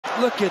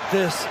Look at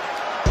this.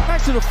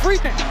 Back to the free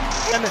thing.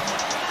 And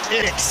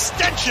an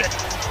extension.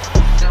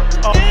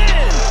 Oh.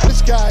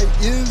 This guy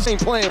is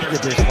playing. Look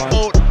at this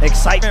one.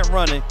 Excitement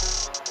running.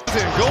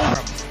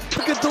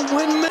 Look at the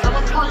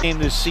windmill. In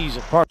this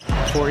season for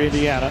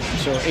Indiana,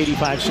 so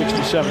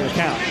 85-67 the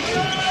count.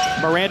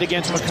 Morant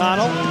against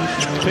McConnell.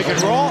 Pick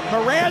and roll.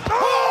 Morant.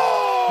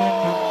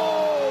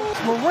 Oh!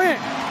 Morant.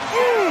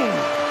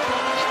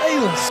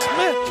 Jalen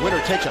Smith.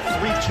 Winner takes a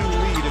 3-2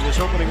 lead in this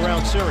opening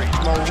round series.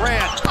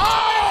 Morant.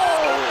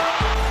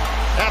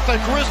 At the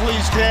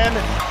Grizzlies' den,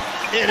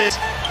 it is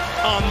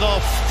on the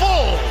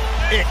full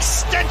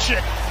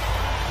extension.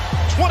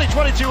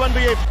 2022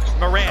 NBA.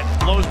 Morant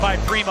blows by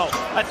Primo.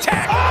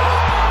 Attack.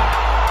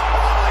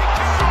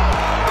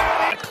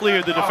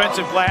 Cleared the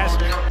defensive glass.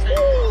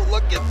 Ooh,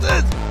 look at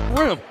this.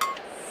 Rim.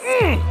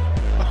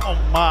 Oh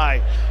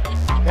my.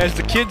 As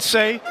the kids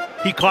say,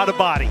 he caught a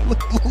body.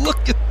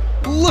 Look at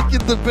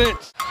the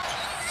bench.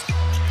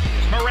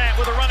 Morant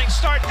with a running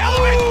start.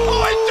 Elevate.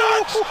 Oh, it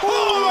dunks.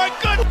 Oh my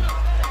goodness.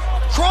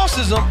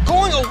 Crosses him,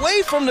 going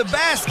away from the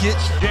basket.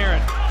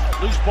 Darren,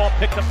 loose ball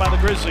picked up by the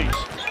Grizzlies.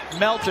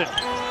 Melton.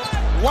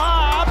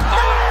 Lob. Oh,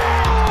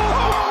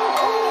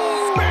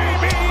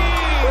 baby.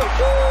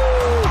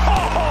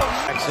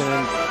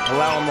 And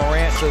allowing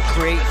Morant to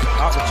create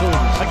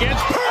opportunities.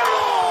 Against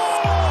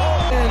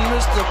Pirtle! And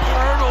Mr.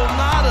 Pirtle,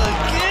 not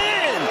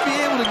again. Be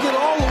able to get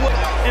all the way.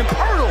 And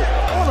Pirtle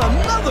on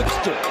another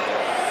stick.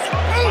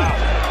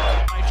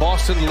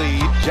 Boston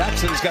lead.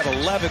 Jackson's got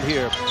 11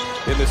 here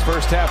in this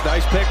first half.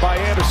 Nice pick by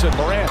Anderson.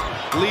 Morant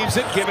leaves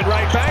it, give it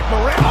right back.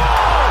 Morant. Oh,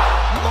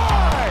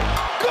 my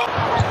God.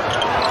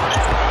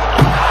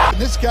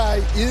 this guy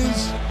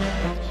is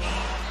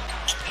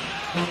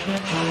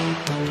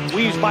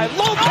Weaves by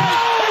Lopez.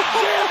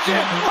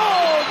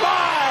 Oh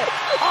my!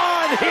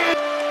 On his.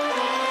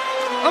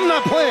 I'm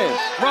not playing.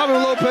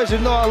 Robin Lopez, you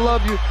know I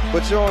love you,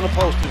 but you're on the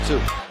poster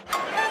too.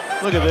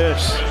 Look at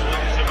this.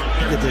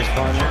 Look at this,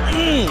 partner.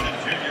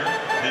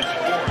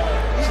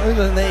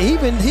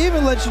 He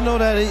even lets you know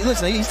that,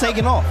 listen, he's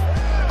taking off.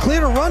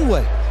 Clear the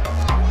runway.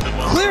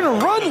 Clear the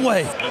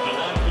runway.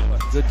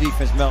 Good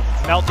defense, Melton.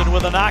 Melton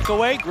with a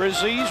knockaway.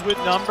 Grizzlies with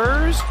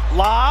numbers.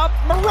 Lob.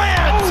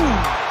 Morant.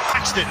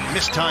 Paxton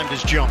mistimed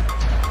his jump.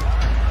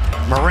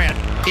 Morant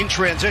in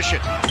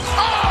transition.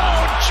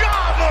 Oh,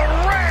 Ja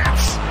Morant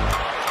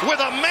with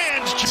a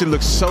man's. It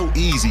looks so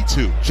easy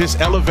too.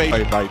 Just elevate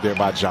right there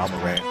by Ja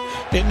Morant.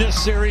 In this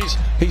series,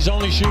 he's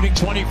only shooting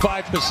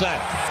 25%. But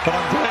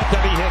I'm glad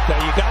that he hit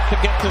that. You got to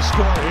get the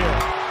score here.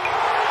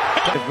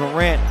 If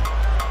Morant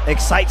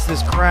excites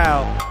this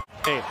crowd.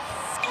 Hey.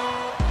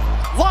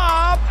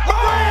 Lob.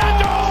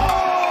 Morant.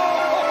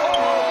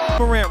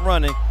 Morant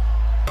running.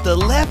 The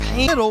left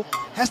handle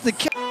has to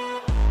catch.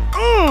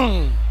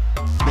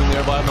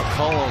 there by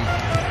McCollum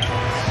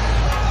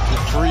to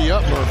free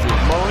up Murphy.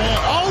 Morant,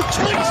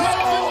 takes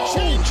off and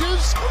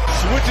changes.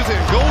 Switches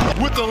and goes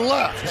with the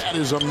left. That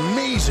is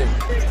amazing.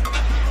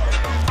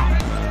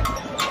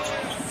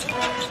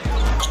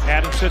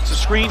 Adams sets the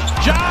screen.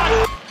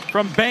 Ja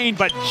from Bain,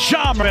 but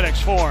Ja Morant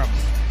for him.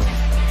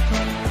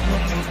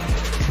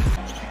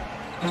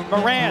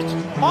 Morant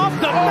off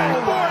the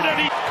backboard and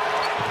he.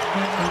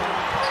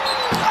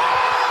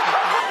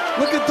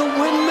 Look at the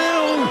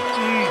windmill.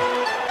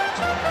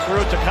 Threw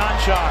it to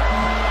Conchar.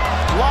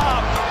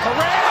 Lob.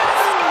 Morant.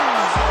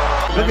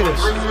 Look at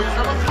this.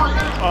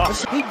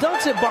 He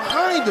dunks it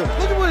behind him.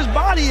 Look at where his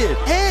body is.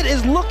 Head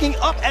is looking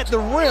up at the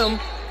rim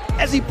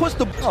as he puts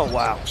the. Oh,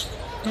 wow.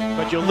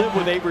 But you'll live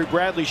with Avery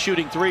Bradley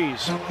shooting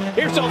threes.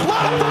 Here's a lob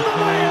for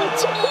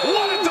Morant.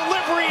 What a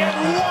delivery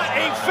and what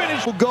a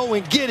finish. Will go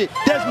and get it.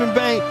 Desmond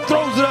Bain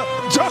throws it up.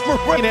 Ja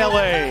Morant. In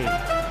LA.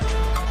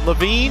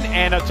 Levine,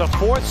 and it's a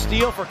fourth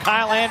steal for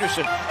Kyle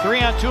Anderson.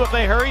 3-on-2 if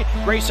they hurry.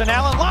 Grayson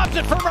Allen lobs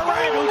it for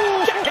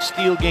Morant.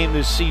 Steal game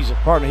this season.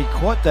 Partner, he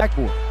caught that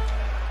backboard.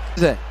 What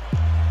is that?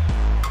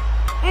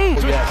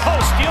 Yes. Oh,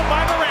 steal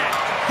by Morant.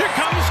 Here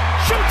comes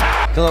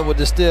showtime. Come up with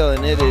the steal,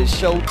 and it is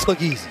show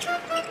took easy.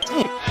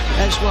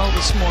 As well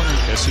this morning.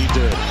 Yes, he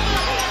did.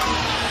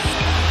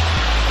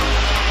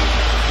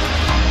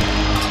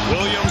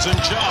 Williams and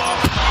Ja.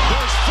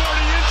 There's 40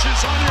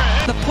 inches on your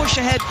head. The push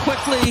ahead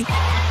quickly.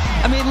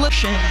 I mean,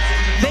 listen,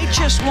 they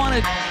just want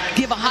to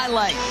give a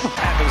highlight.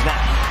 Happens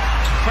now.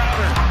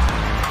 Crowder.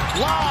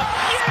 Lob.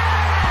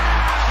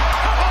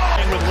 Yeah!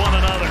 And with one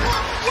another.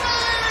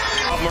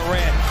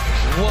 Morant,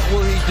 what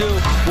will he do?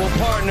 Well,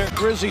 partner.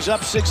 Grizzlies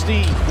up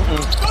 16.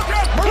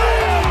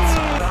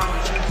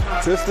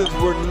 Pistons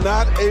were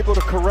not able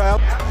to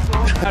corral.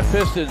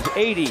 Pistons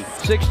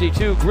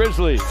 80-62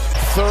 Grizzlies.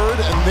 Third,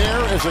 and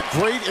there is a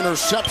great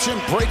interception,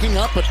 breaking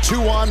up a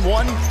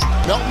 2-on-1.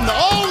 Melton,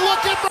 oh,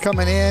 look at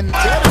coming in.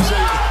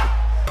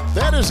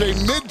 That is a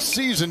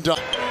mid-season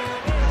dunk.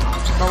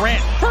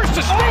 Morant, first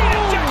to speed,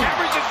 and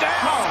hammers it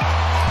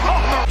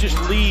down. Just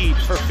lead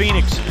for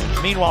Phoenix.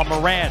 Meanwhile,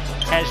 Morant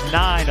has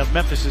 9 of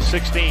Memphis'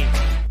 16.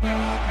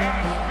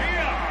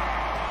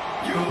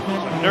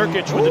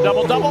 Nurkic with the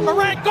double-double.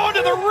 Morant going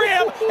to the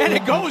rim, and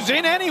it goes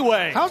in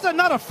anyway. How's that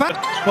not a foul?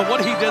 But what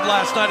he did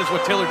last night is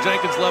what Taylor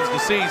Jenkins loves to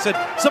see. He said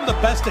some of the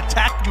best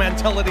attack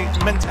mentality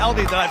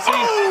that I've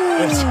seen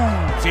is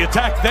the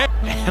attack there.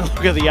 And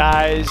look at the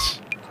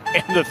eyes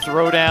and the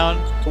throwdown.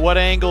 What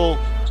angle,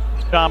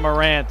 John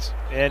Morant?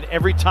 And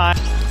every time.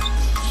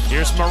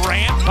 Here's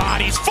Morant,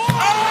 bodies full.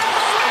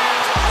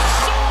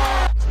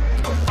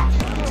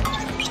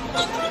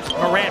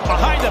 Morant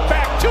behind the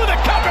back to the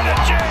cup and a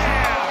jam.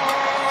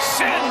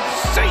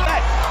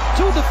 Sensation.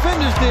 Two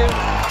defenders there,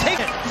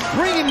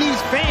 bringing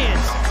these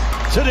fans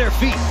to their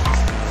feet.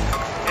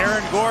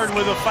 Aaron Gordon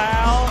with a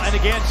foul, and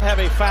again have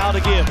a foul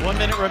to give. 1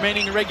 minute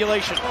remaining in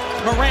regulation.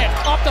 Morant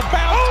off the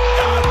bounce,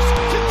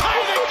 to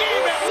tie the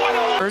game at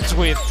 1-1.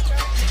 With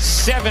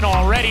 7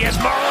 already as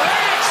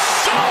Morant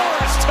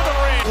soars to the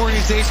rim.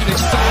 Organization is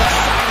so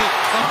excited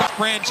about the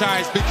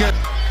franchise because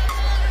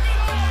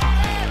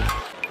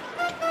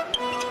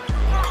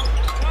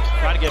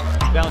trying to get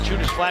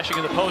Valanciunas flashing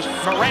in the post.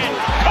 Morant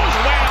goes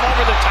wham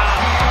over the top.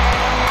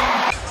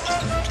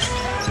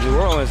 New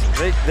Orleans,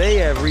 they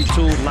have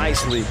retooled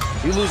nicely.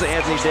 You lose to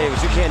Anthony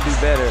Davis, you can't do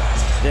better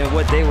than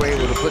what they were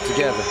able to put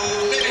together.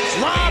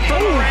 Lob for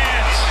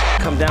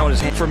Morant. Come down with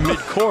his hand from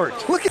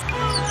midcourt. Look at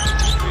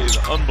He's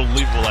an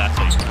unbelievable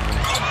athlete.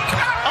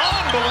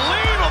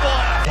 Unbelievable.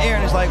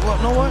 Aaron is like, well,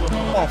 you know what?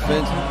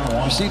 Offense.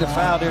 You see the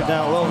foul there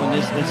down low, and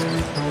this.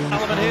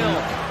 Solomon Hill,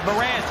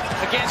 Morant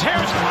against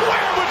Harris.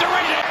 Where with the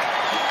rating?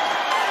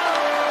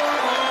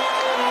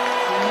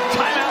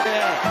 Timeout.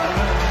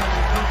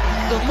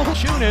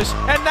 Valanciunas,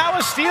 and now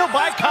a steal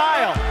by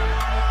Kyle.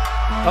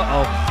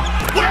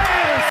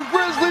 Yes!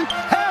 Grizzlies,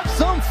 have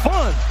some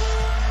fun.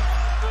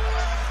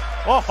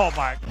 Oh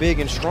my. Big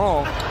and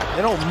strong.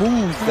 They don't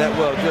move that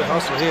well. Good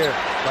hustle here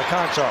by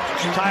Conchar.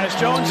 Tyus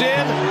Jones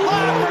in.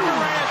 Lob for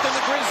Morant, and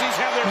the Grizzlies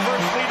have their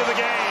first lead of the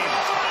game.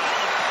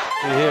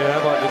 Yeah,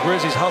 how about the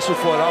Grizzlies hustle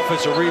for an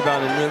offensive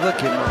rebound, and then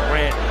look at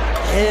Morant,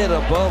 head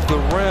above the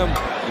rim,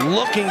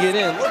 looking it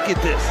in. Look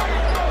at this.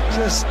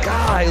 This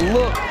guy,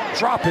 look,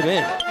 drop it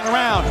in.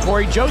 Around,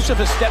 Corey Joseph,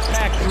 a step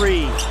back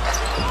 3.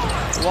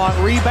 Long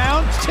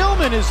rebound.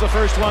 Tillman is the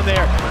first one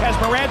there as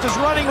Morant is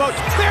running. Well,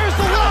 there's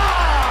the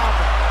lob.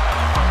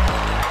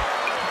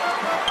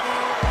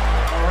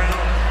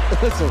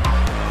 Listen,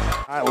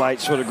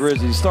 highlights for the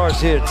Grizzlies. Starts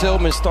here.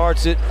 Tillman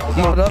starts it.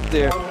 Up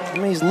there. I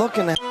mean, he's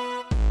looking at.